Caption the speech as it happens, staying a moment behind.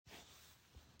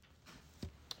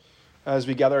As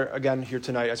we gather again here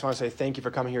tonight, I just want to say thank you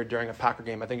for coming here during a Packer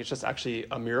game. I think it's just actually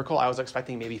a miracle. I was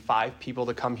expecting maybe 5 people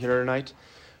to come here tonight.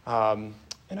 And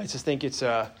I just think it's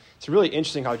really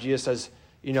interesting how Jesus says,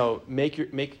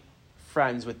 make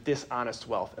friends with dishonest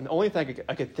wealth. And the only thing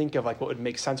I could think of, what would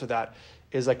make sense with that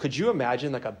is, could you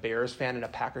imagine, a Bears fan and a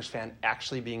Packers fan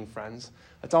actually being friends?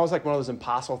 It's always one of those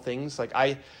impossible things.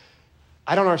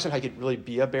 I don't understand how you could really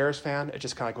be a Bears fan. It's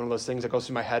just kind of one of those things that goes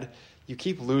through my head. You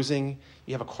keep losing.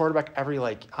 You have a quarterback every,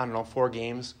 4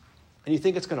 games, and you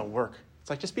think it's going to work.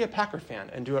 It's just be a Packer fan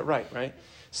and do it right?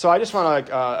 So I just want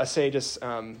to say just,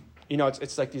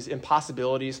 it's these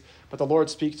impossibilities, but the Lord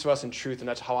speaks to us in truth, and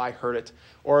that's how I heard it.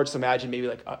 Or just imagine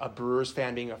maybe a Brewers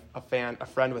fan being a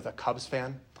friend with a Cubs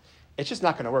fan. It's just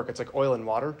not going to work. It's like oil and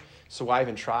water, so why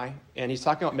even try? And he's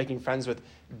talking about making friends with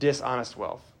dishonest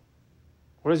wealth.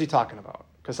 What is he talking about?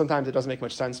 Because sometimes it doesn't make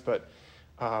much sense, but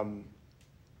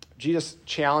Jesus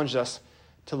challenged us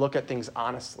to look at things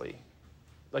honestly,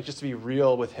 just to be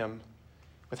real with him,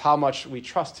 with how much we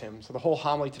trust him. So the whole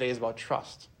homily today is about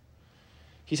trust.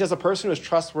 He says a person who is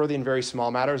trustworthy in very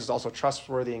small matters is also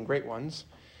trustworthy in great ones,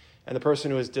 and the person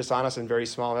who is dishonest in very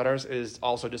small matters is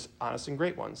also dishonest in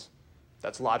great ones.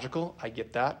 That's logical. I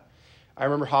get that. I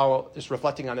remember just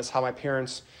reflecting on this, how my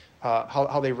parents,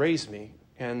 how they raised me.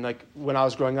 And when I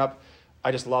was growing up,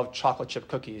 I just loved chocolate chip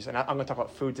cookies. And I'm going to talk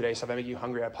about food today, so if I make you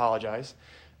hungry, I apologize.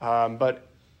 But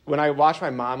when I watched my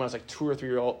mom when I was 2 or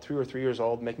 3 years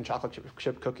old making chocolate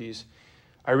chip cookies,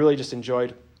 I really just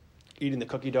enjoyed eating the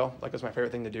cookie dough. It was my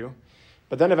favorite thing to do.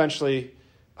 But then eventually,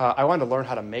 I wanted to learn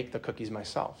how to make the cookies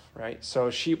myself, right?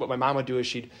 So what my mom would do is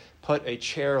she'd put a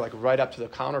chair right up to the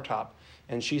countertop,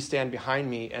 and she'd stand behind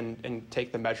me and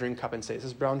take the measuring cup and say, "This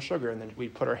is brown sugar." And then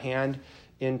we'd put her hand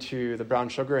into the brown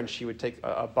sugar, and she would take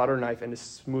a butter knife and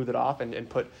just smooth it off and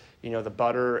put, the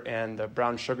butter and the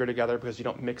brown sugar together, because you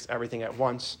don't mix everything at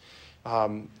once.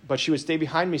 But she would stay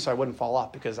behind me so I wouldn't fall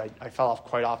off, because I fell off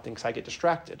quite often because I get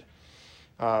distracted.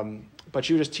 But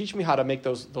she would just teach me how to make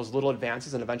those little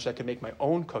advances, and eventually I could make my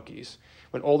own cookies.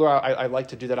 When older, I like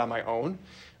to do that on my own.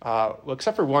 Well,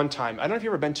 except for one time. I don't know if you've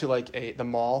ever been to the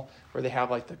mall where they have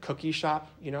the cookie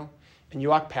shop, and you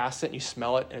walk past it and you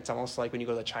smell it, and it's almost like when you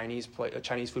go to the Chinese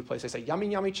food place, they say, "Yummy,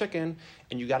 yummy chicken,"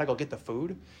 and you got to go get the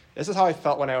food. This is how I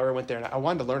felt when I went there, and I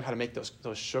wanted to learn how to make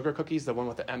those sugar cookies, the one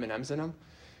with the M&Ms in them.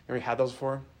 Have you had those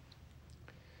before?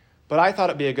 But I thought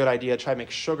it'd be a good idea to try to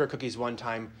make sugar cookies one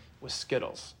time with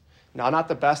Skittles. Now, not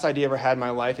the best idea I ever had in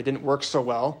my life. It didn't work so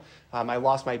well. I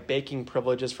lost my baking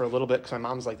privileges for a little bit because my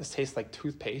mom's "This tastes like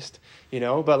toothpaste,"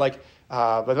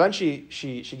 But then she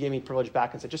gave me privilege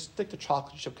back and said, "Just stick to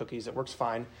chocolate chip cookies. It works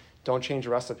fine. Don't change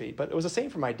the recipe." But it was the same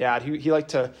for my dad. He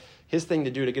liked his thing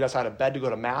to do to get us out of bed to go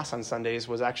to mass on Sundays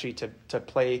was actually to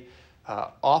play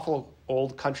awful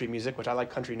old country music, which I like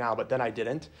country now, but then I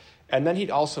didn't. And then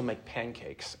he'd also make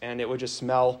pancakes, and it would just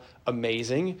smell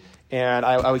amazing. And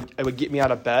it would get me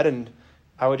out of bed, and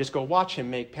I would just go watch him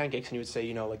make pancakes, and he would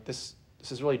say, this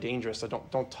is really dangerous, so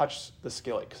don't touch the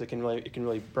skillet because it can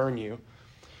really burn you.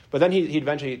 But then he'd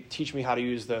eventually teach me how to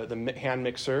use the hand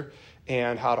mixer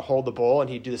and how to hold the bowl, and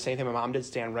he'd do the same thing my mom did,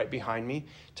 stand right behind me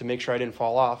to make sure I didn't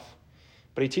fall off.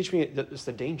 But he'd teach me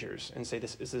the dangers and say,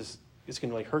 this can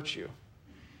really hurt you.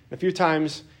 And a few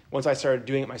times, once I started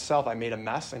doing it myself, I made a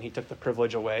mess, and he took the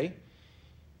privilege away,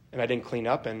 and I didn't clean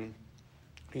up, and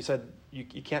he said, you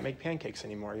can't make pancakes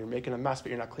anymore. You're making a mess, but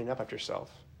you're not cleaning up after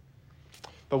yourself.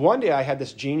 But one day I had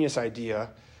this genius idea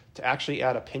to actually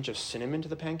add a pinch of cinnamon to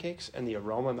the pancakes, and the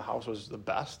aroma in the house was the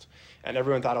best, and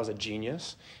everyone thought I was a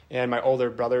genius. And my older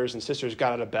brothers and sisters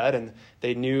got out of bed, and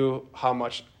they knew how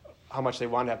much they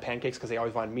wanted to have pancakes because they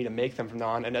always wanted me to make them from now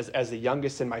on. And as the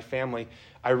youngest in my family,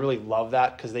 I really loved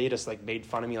that because they just made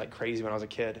fun of me like crazy when I was a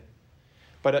kid.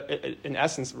 But in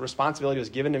essence, responsibility was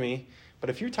given to me, but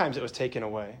a few times it was taken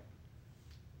away.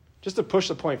 Just to push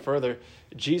the point further,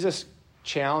 Jesus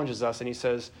challenges us, and he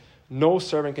says, no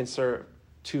servant can serve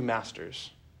 2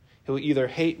 masters. He will either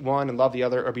hate one and love the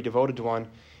other, or be devoted to one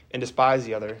and despise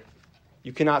the other.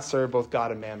 You cannot serve both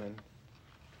God and mammon.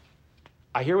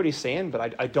 I hear what he's saying,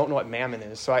 but I don't know what mammon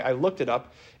is. So I looked it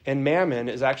up, and mammon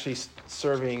is actually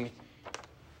serving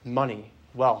money,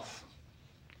 wealth.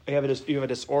 You have a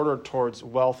disorder towards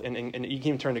wealth, and you can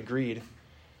even turn to greed.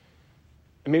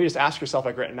 And maybe just ask yourself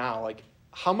right now,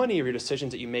 how many of your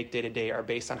decisions that you make day to day are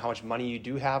based on how much money you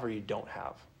do have or you don't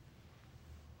have?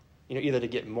 Either to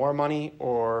get more money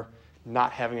or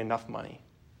not having enough money.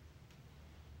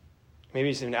 Maybe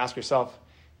just even ask yourself,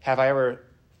 have I ever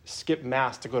skipped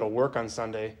mass to go to work on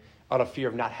Sunday out of fear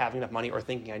of not having enough money or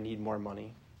thinking I need more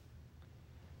money?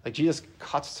 Jesus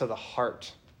cuts to the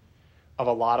heart of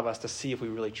a lot of us to see if we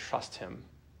really trust him.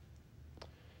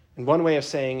 And one way of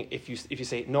saying, if you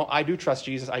say, no, I do trust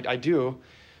Jesus, I do,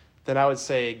 then I would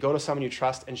say, go to someone you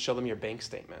trust and show them your bank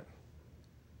statement.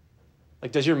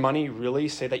 Like, does your money really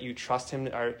say that you trust him?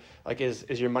 Or like, is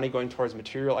your money going towards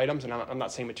material items? And I'm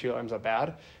not saying material items are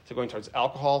bad. Is it going towards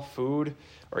alcohol, food,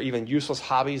 or even useless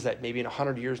hobbies that maybe in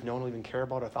 100 years no one will even care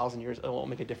about, or 1,000 years it won't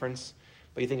make a difference,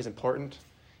 but you think is important?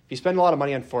 If you spend a lot of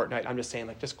money on Fortnite, I'm just saying,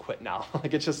 like, just quit now.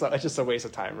 Like, it's just a waste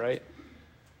of time, right?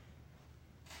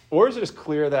 Or is it just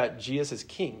clear that Jesus is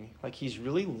king, like he's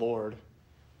really Lord,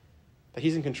 that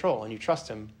he's in control and you trust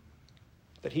him,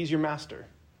 that he's your master?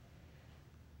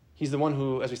 He's the one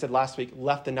who, as we said last week,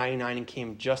 left the 99 and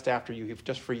came just after you,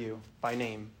 just for you, by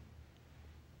name.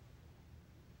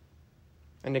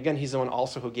 And again, he's the one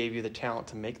also who gave you the talent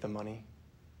to make the money.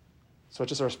 So it's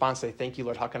just a response to say, thank you,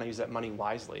 Lord, how can I use that money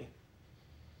wisely?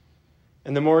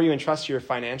 And the more you entrust your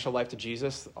financial life to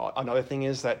Jesus, another thing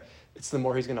is that it's the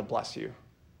more he's going to bless you.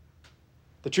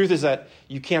 The truth is that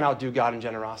you can't outdo God in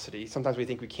generosity. Sometimes we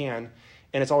think we can,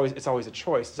 and it's always a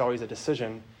choice. It's always a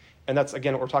decision. And that's,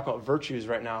 again, what we're talking about virtues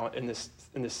right now in this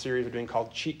series we're doing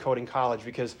called Cheat Coding College,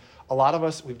 because a lot of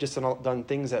us, we've just done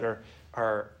things that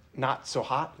are not so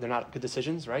hot. They're not good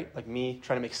decisions, right? Like me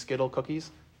trying to make Skittle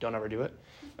cookies. Don't ever do it.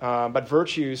 But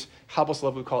virtues help us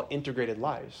live what we call integrated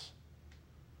lives.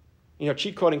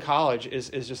 Cheat Coding College is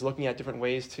just looking at different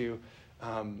ways to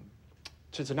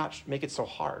not make it so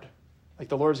hard. Like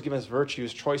the Lord's given us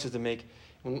virtues, choices to make,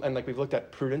 and like we've looked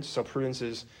at prudence. So prudence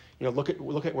is, look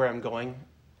at where I'm going,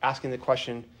 asking the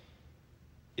question,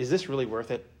 is this really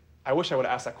worth it? I wish I would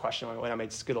have asked that question when I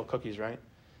made Skittle cookies, right?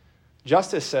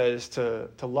 Justice says to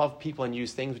love people and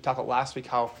use things. We talked about last week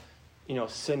how,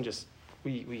 sin just,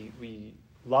 we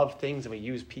love things and we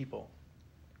use people.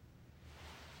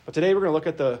 But today we're going to look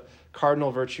at the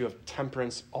cardinal virtue of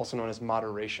temperance, also known as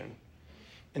moderation.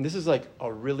 And this is like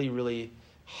a really, really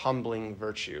humbling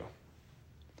virtue.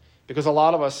 Because a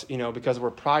lot of us, because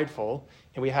we're prideful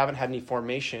and we haven't had any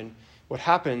formation, what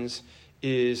happens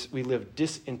is we live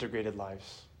disintegrated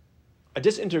lives. A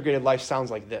disintegrated life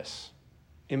sounds like this,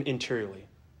 interiorly.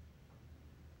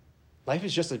 Life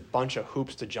is just a bunch of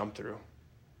hoops to jump through.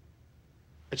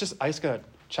 I just got to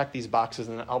check these boxes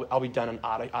and I'll be done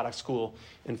out of school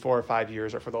in 4 or 5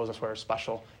 years, or for those of us who are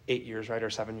special, 8 years, right, or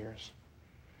 7 years.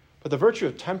 But the virtue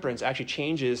of temperance actually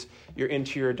changes your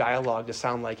interior dialogue to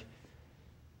sound like,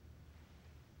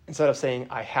 instead of saying,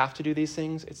 I have to do these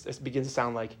things, it begins to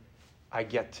sound like, I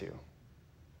get to.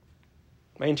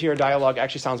 My interior dialogue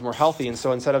actually sounds more healthy, and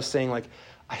so instead of saying, like,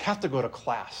 I have to go to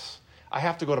class, I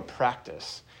have to go to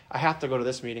practice, I have to go to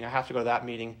this meeting, I have to go to that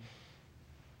meeting,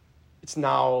 it's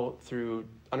now through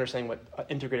understanding what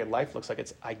integrated life looks like,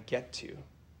 it's I get to.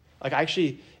 Like, I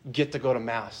actually get to go to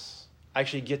Mass. I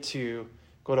actually get to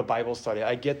go to Bible study.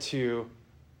 I get to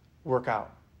work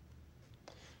out.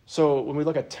 So when we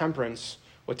look at temperance,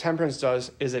 what temperance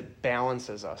does is it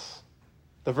balances us.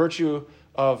 The virtue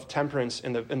of temperance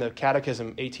in the Catechism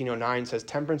 1809 says,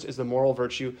 temperance is the moral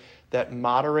virtue that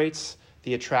moderates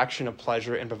the attraction of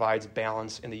pleasure and provides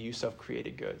balance in the use of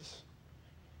created goods.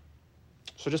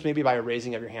 So just maybe by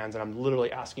raising of your hands, and I'm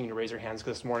literally asking you to raise your hands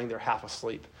because this morning they're half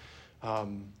asleep.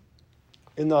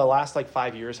 In the last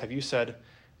 5 years, have you said,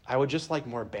 I would just like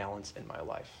more balance in my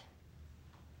life?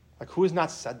 Like, who has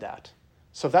not said that?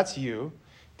 So if that's you,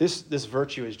 this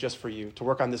virtue is just for you, to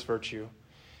work on this virtue.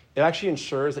 It actually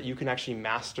ensures that you can actually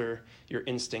master your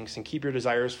instincts and keep your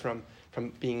desires from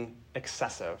being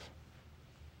excessive.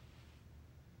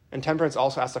 And temperance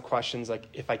also asks the questions like,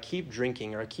 if I keep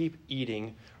drinking or I keep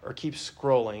eating or keep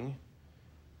scrolling,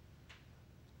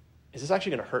 is this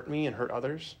actually going to hurt me and hurt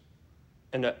others?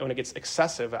 And when it gets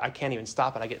excessive, I can't even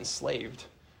stop it. I get enslaved.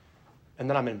 And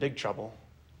then I'm in big trouble.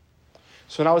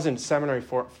 So when I was in seminary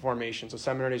formation, so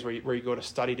seminaries where you go to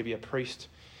study to be a priest,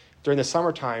 during the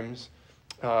summer times,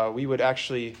 we would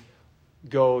actually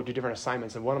go do different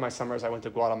assignments. And one of my summers, I went to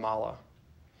Guatemala.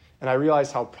 And I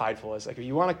realized how prideful it is. Like, if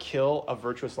you want to kill a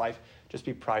virtuous life, just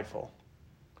be prideful.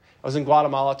 I was in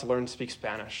Guatemala to learn to speak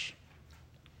Spanish.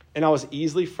 And I was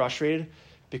easily frustrated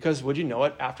because, would you know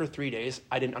it, after 3 days,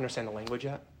 I didn't understand the language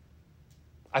yet.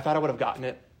 I thought I would have gotten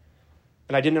it.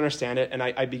 And I didn't understand it. And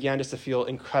I began just to feel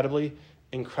incredibly,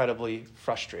 incredibly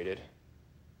frustrated.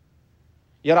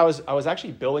 Yet I was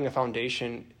actually building a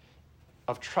foundation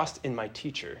of trust in my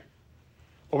teacher.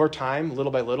 Over time,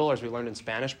 little by little, as we learned in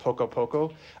Spanish, poco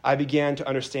poco, I began to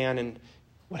understand, and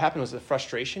what happened was the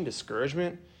frustration,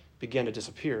 discouragement began to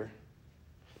disappear.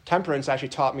 Temperance actually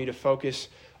taught me to focus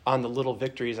on the little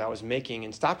victories I was making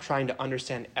and stop trying to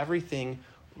understand everything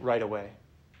right away.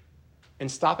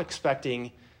 And stop expecting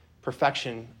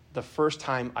perfection the first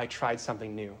time I tried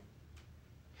something new.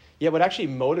 Yet what actually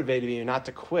motivated me not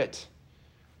to quit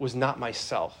was not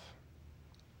myself.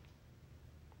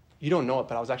 You don't know it,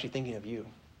 but I was actually thinking of you.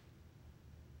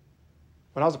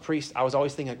 When I was a priest, I was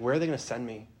always thinking, like, where are they going to send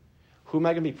me? Who am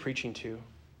I going to be preaching to?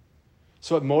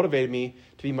 So it motivated me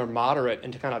to be more moderate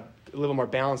and to kind of live a more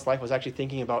balanced life. I was actually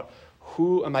thinking about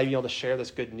who am I being able to share this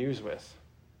good news with?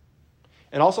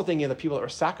 And also thinking of the people that are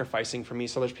sacrificing for me.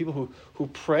 So there's people who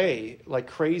pray like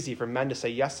crazy for men to say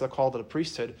yes to the call to the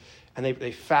priesthood. And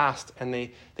they fast and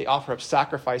they offer up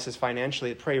sacrifices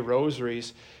financially. They pray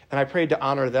rosaries. And I prayed to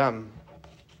honor them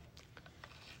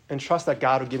and trust that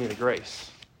God would give me the grace.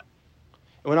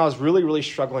 And when I was really, really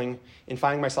struggling in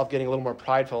finding myself getting a little more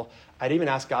prideful, I'd even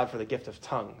ask God for the gift of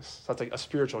tongues. So that's like a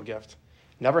spiritual gift.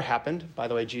 Never happened. By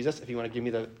the way, Jesus, if you want to give me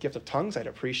the gift of tongues, I'd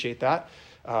appreciate that.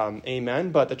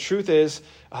 Amen. But the truth is,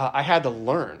 I had to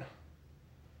learn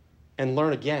and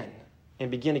learn again and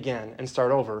begin again and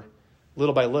start over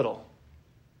little by little.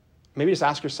 Maybe just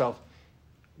ask yourself,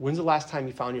 when's the last time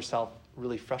you found yourself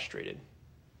really frustrated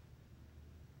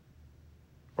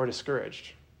or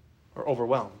discouraged or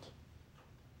overwhelmed?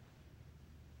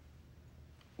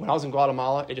 When I was in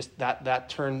Guatemala, it just that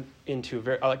turned into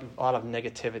a lot of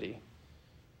negativity.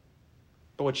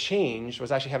 But what changed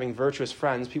was actually having virtuous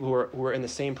friends, people who were in the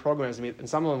same program as me, and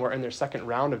some of them were in their second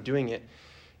round of doing it,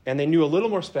 and they knew a little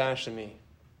more Spanish than me.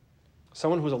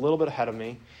 Someone who was a little bit ahead of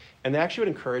me, and they actually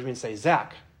would encourage me and say,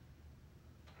 Zach,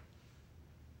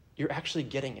 you're actually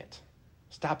getting it.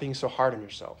 Stop being so hard on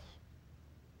yourself.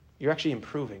 You're actually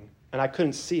improving. And I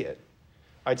couldn't see it.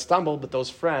 I'd stumbled, but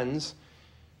those friends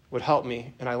would help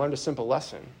me, and I learned a simple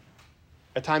lesson.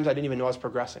 At times, I didn't even know I was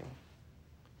progressing.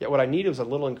 Yet what I needed was a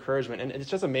little encouragement. And it's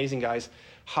just amazing, guys,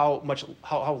 how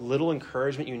little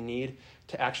encouragement you need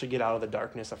to actually get out of the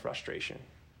darkness of frustration.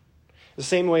 The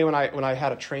same way when I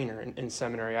had a trainer in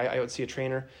seminary, I would see a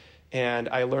trainer, and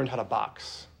I learned how to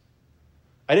box.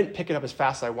 I didn't pick it up as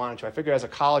fast as I wanted to. I figured as a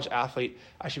college athlete,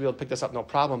 I should be able to pick this up no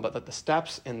problem, but the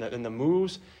steps and the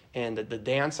moves and the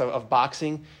dance of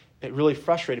boxing, it really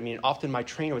frustrated me. And often my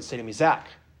trainer would say to me, Zach,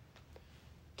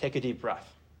 take a deep breath.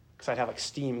 Because I'd have like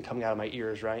steam coming out of my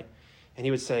ears, right? And he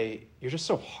would say, you're just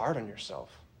so hard on yourself.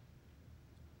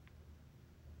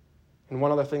 And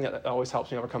one other thing that always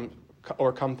helps me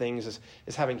overcome things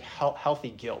is having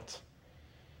healthy guilt.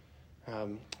 For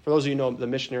those of you who know the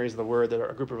Missionaries of the Word, that are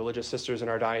a group of religious sisters in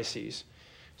our diocese.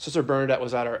 Sister Bernadette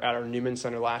was at our Newman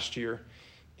Center last year,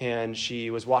 and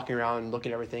she was walking around and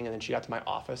looking at everything, and then she got to my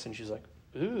office, and she's like,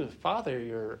 ooh, Father,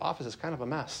 your office is kind of a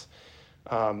mess.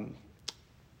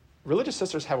 Religious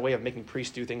sisters have a way of making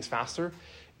priests do things faster,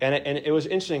 and it was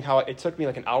interesting how it took me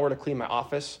like an hour to clean my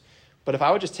office, but if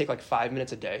I would just take like 5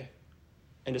 minutes a day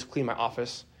and just clean my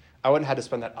office, I wouldn't have to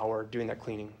spend that hour doing that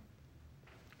cleaning.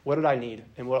 What did I need?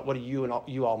 And what do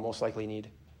you all most likely need?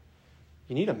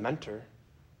 You need a mentor.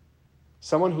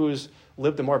 Someone who's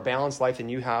lived a more balanced life than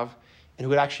you have and who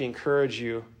would actually encourage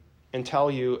you and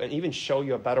tell you and even show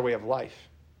you a better way of life.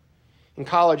 In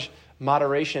college,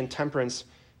 moderation and temperance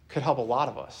could help a lot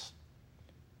of us.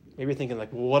 Maybe you're thinking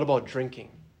like, well, what about drinking?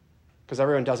 Because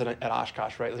everyone does it at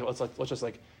Oshkosh, right? Let's just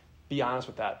like be honest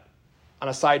with that. On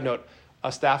a side note,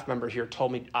 a staff member here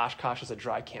told me Oshkosh is a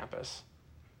dry campus.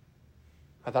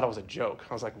 I thought it was a joke.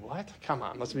 I was like, what? Come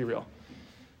on, let's be real.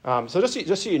 So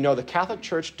just so you know, the Catholic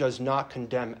Church does not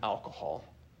condemn alcohol.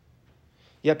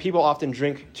 Yet people often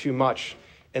drink too much,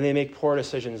 and they make poor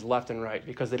decisions left and right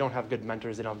because they don't have good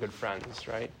mentors, they don't have good friends,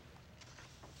 right?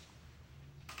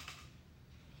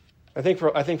 I think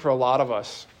for a lot of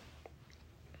us,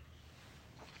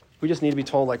 we just need to be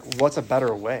told, like, what's a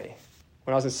better way?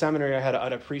 When I was in seminary, I had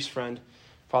a priest friend,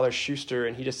 Father Schuster,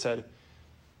 and he just said,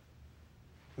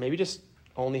 maybe just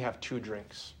only have 2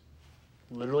 drinks.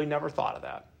 Literally never thought of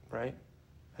that, right?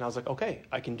 And I was like, okay,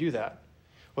 I can do that.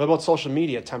 What about social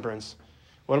media temperance?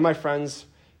 One of my friends,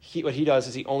 what he does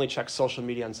is he only checks social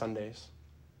media on Sundays.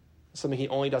 It's something he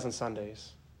only does on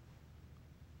Sundays.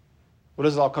 What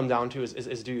does it all come down to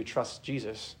is do you trust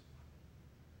Jesus?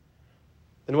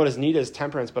 Then what is needed is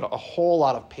temperance, but a whole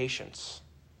lot of patience.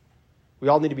 We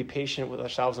all need to be patient with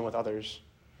ourselves and with others.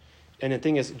 And the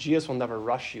thing is, Jesus will never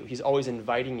rush you. He's always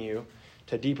inviting you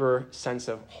to a deeper sense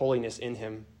of holiness in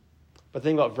him. But the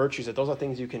thing about virtues is that those are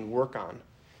things you can work on.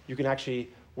 You can actually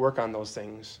work on those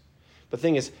things. The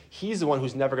thing is, he's the one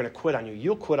who's never going to quit on you.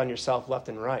 You'll quit on yourself left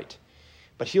and right.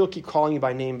 But he'll keep calling you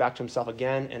by name back to himself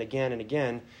again and again and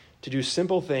again to do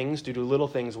simple things, to do little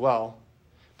things well.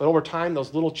 But over time,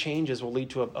 those little changes will lead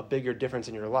to a bigger difference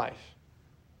in your life.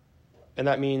 And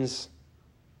that means,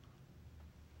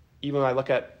 even when I look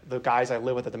at the guys I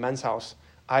live with at the men's house,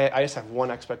 I just have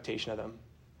one expectation of them.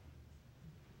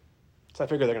 So I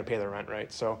figure they're going to pay their rent,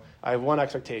 right? So I have one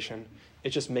expectation.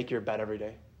 It's just make your bed every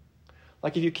day.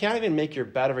 Like, if you can't even make your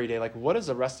bed every day, like, what does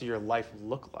the rest of your life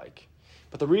look like?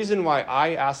 But the reason why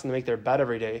I ask them to make their bed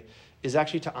every day is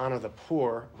actually to honor the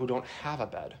poor who don't have a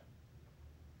bed.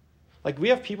 Like, we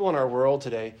have people in our world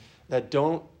today that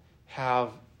don't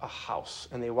have a house,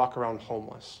 and they walk around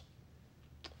homeless.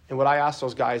 And what I ask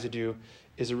those guys to do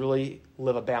is to really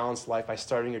live a balanced life by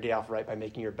starting your day off right by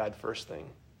making your bed first thing.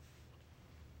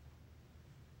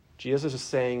 Jesus is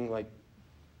saying, like,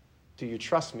 do you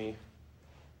trust me?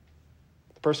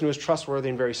 The person who is trustworthy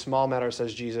in very small matters,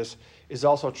 says Jesus, is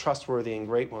also trustworthy in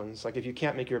great ones. Like, if you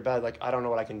can't make your bed, like, I don't know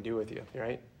what I can do with you,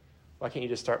 right? Why can't you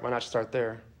just start? Why not start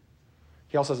there?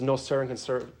 He also says no servant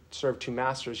can serve two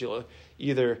masters. You'll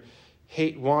either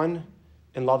hate one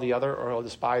and love the other, or you'll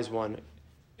despise one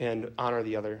and honor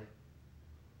the other.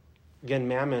 Again,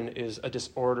 mammon is a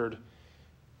disordered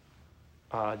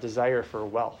desire for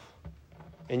wealth.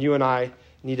 And you and I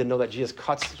need to know that Jesus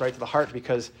cuts right to the heart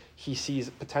because he sees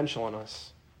potential in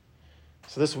us.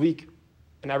 So this week,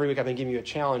 and every week I've been giving you a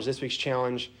challenge. This week's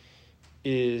challenge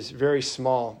is very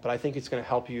small, but I think it's going to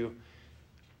help you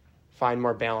find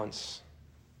more balance.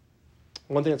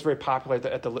 One thing that's very popular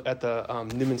at the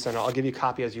Newman Center, I'll give you a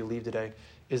copy as you leave today,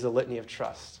 is the Litany of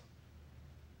Trust.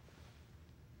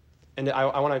 And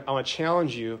I want to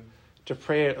challenge you to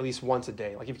pray it at least once a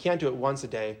day. Like, if you can't do it once a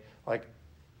day, like,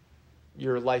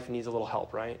 your life needs a little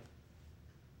help, right?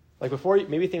 Like,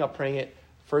 maybe think of praying it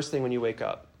first thing when you wake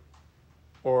up,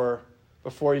 or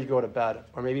before you go to bed,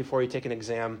 or maybe before you take an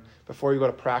exam, before you go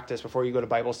to practice, before you go to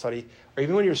Bible study, or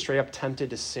even when you're straight up tempted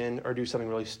to sin or do something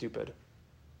really stupid,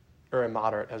 or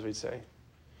immoderate, as we'd say.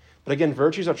 But again,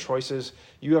 virtues are choices.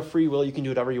 You have free will. You can do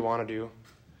whatever you want to do.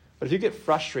 But if you get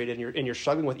frustrated and you're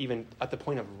struggling with even at the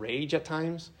point of rage at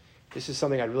times, this is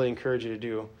something I'd really encourage you to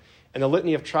do. And the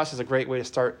Litany of Trust is a great way to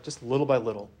start just little by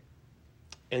little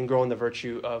and grow in the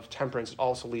virtue of temperance. It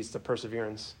also leads to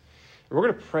perseverance. And we're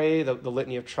going to pray the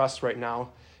Litany of Trust right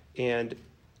now, and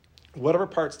whatever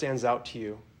part stands out to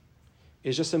you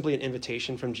is just simply an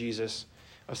invitation from Jesus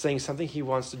of saying something he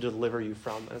wants to deliver you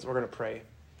from. And that's what we're going to pray,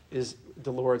 is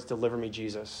the Lord's deliver me,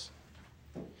 Jesus.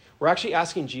 We're actually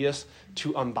asking Jesus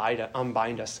to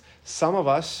unbind us. Some of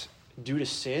us, due to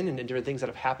sin and different things that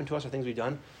have happened to us or things we've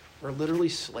done, we're literally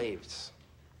slaves.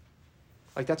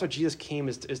 Like, that's what Jesus came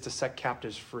is to set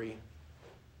captives free.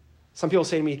 Some people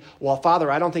say to me, well, Father,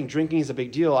 I don't think drinking is a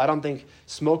big deal. I don't think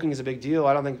smoking is a big deal.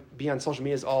 I don't think being on social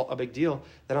media is all a big deal.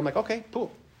 Then I'm like, okay,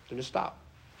 cool. Then just stop.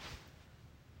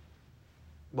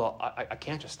 Well, I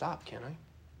can't just stop, can I?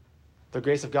 The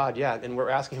grace of God, yeah. And we're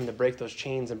asking him to break those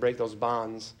chains and break those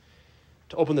bonds,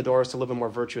 to open the doors to live a more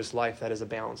virtuous life that is a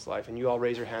balanced life. And you all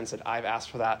raise your hand and said, I've asked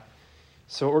for that.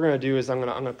 So what we're going to do is I'm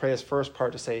going to pray this first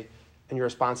part to say, and your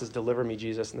response is, deliver me,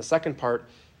 Jesus. And the second part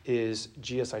is,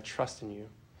 Jesus, I trust in you.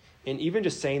 And even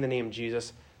just saying the name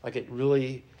Jesus, like, it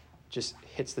really just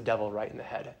hits the devil right in the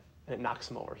head, and it knocks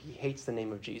him over. He hates the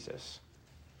name of Jesus.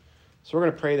 So we're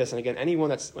going to pray this. And again, any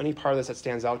part of this that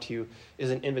stands out to you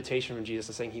is an invitation from Jesus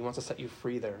to saying he wants to set you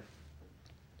free there.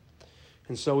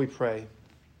 And so we pray.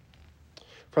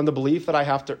 From the belief that I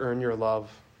have to earn your love,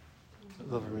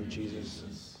 deliver me,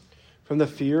 Jesus. From the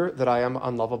fear that I am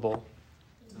unlovable,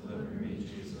 deliver me,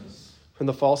 Jesus. From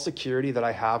the false security that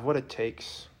I have what it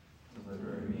takes,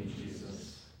 deliver me,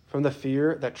 Jesus. From the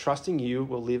fear that trusting you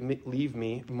will leave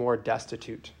me more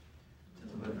destitute,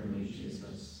 deliver me,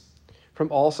 Jesus.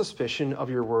 From all suspicion of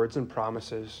your words and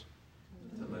promises,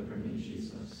 deliver me,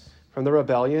 Jesus. From the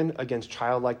rebellion against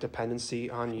childlike dependency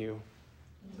on you,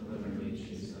 deliver me,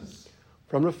 Jesus.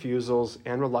 From refusals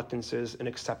and reluctances in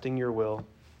accepting your will,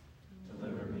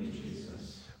 deliver me,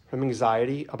 Jesus. From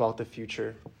anxiety about the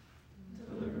future,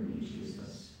 deliver me,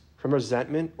 Jesus. From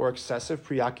resentment or excessive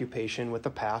preoccupation with the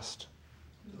past,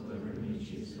 deliver me,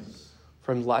 Jesus.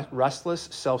 From restless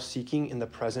self-seeking in the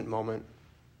present moment,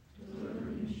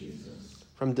 deliver me, Jesus.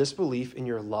 From disbelief in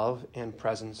your love and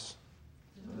presence,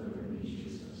 deliver me,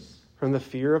 Jesus. From the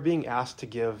fear of being asked to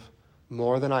give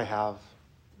more than I have,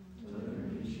 deliver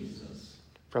me, Jesus.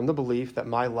 From the belief that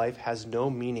my life has no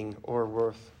meaning or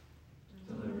worth,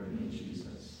 deliver me,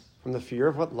 Jesus. From the fear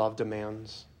of what love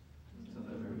demands,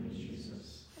 deliver me,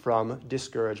 Jesus. From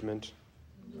discouragement,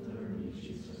 deliver me,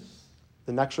 Jesus.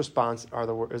 The next response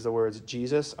is the words,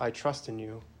 Jesus, I trust in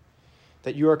you,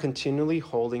 that you are continually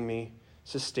holding me,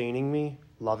 sustaining me,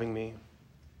 loving me.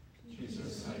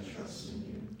 Jesus, I trust in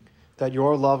you. That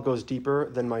your love goes deeper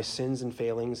than my sins and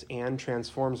failings and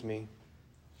transforms me.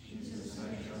 Jesus,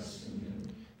 I trust in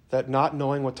you. That not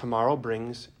knowing what tomorrow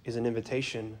brings is an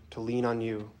invitation to lean on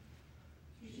you.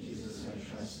 Jesus,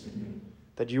 I trust in you.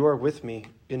 That you are with me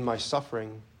in my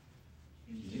suffering.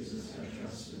 Jesus, I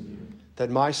trust in you. That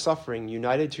my suffering,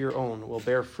 united to your own, will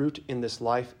bear fruit in this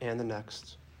life and the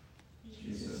next.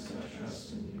 Jesus, I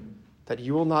trust in you. That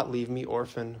you will not leave me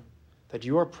orphan, that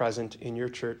you are present in your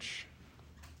church.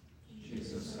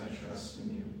 Jesus, I trust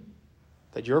in you.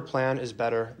 That your plan is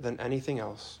better than anything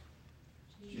else.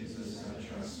 Jesus, I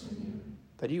trust in you.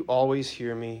 That you always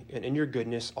hear me, and in your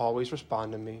goodness always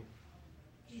respond to me.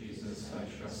 Jesus, I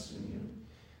trust in you.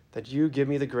 That you give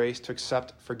me the grace to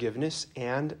accept forgiveness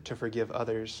and to forgive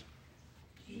others.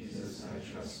 Jesus,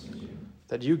 I trust in you.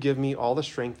 That you give me all the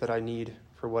strength that I need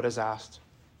for what is asked.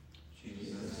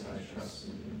 Jesus, I trust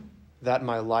in you. That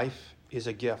my life is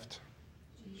a gift.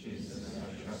 Jesus,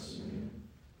 I trust in you.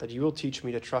 That you will teach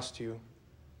me to trust you.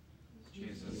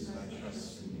 Jesus, I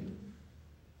trust in you.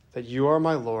 That you are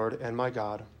my Lord and my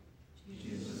God.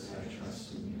 Jesus, I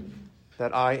trust in you.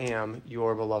 That I am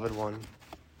your beloved one.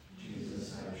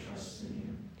 Jesus, I trust in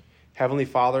you. Heavenly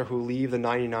Father, who leave the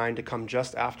 99 to come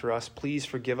just after us, please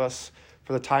forgive us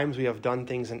for the times we have done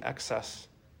things in excess.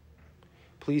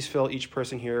 Please fill each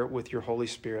person here with your Holy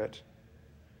Spirit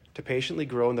to patiently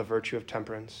grow in the virtue of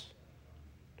temperance.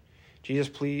 Jesus,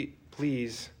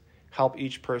 please help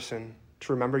each person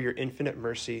to remember your infinite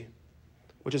mercy,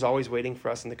 which is always waiting for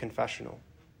us in the confessional.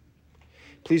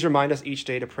 Please remind us each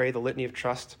day to pray the litany of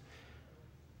trust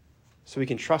so we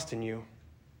can trust in you,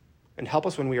 and help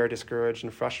us when we are discouraged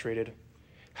and frustrated.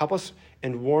 Help us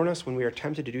and warn us when we are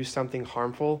tempted to do something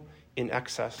harmful in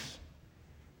excess.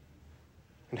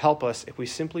 And help us if we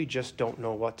simply just don't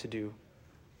know what to do,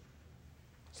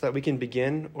 so that we can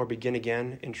begin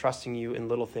again in trusting you in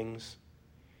little things,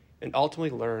 and ultimately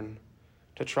learn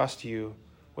to trust you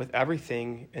with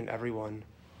everything and everyone.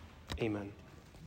 Amen.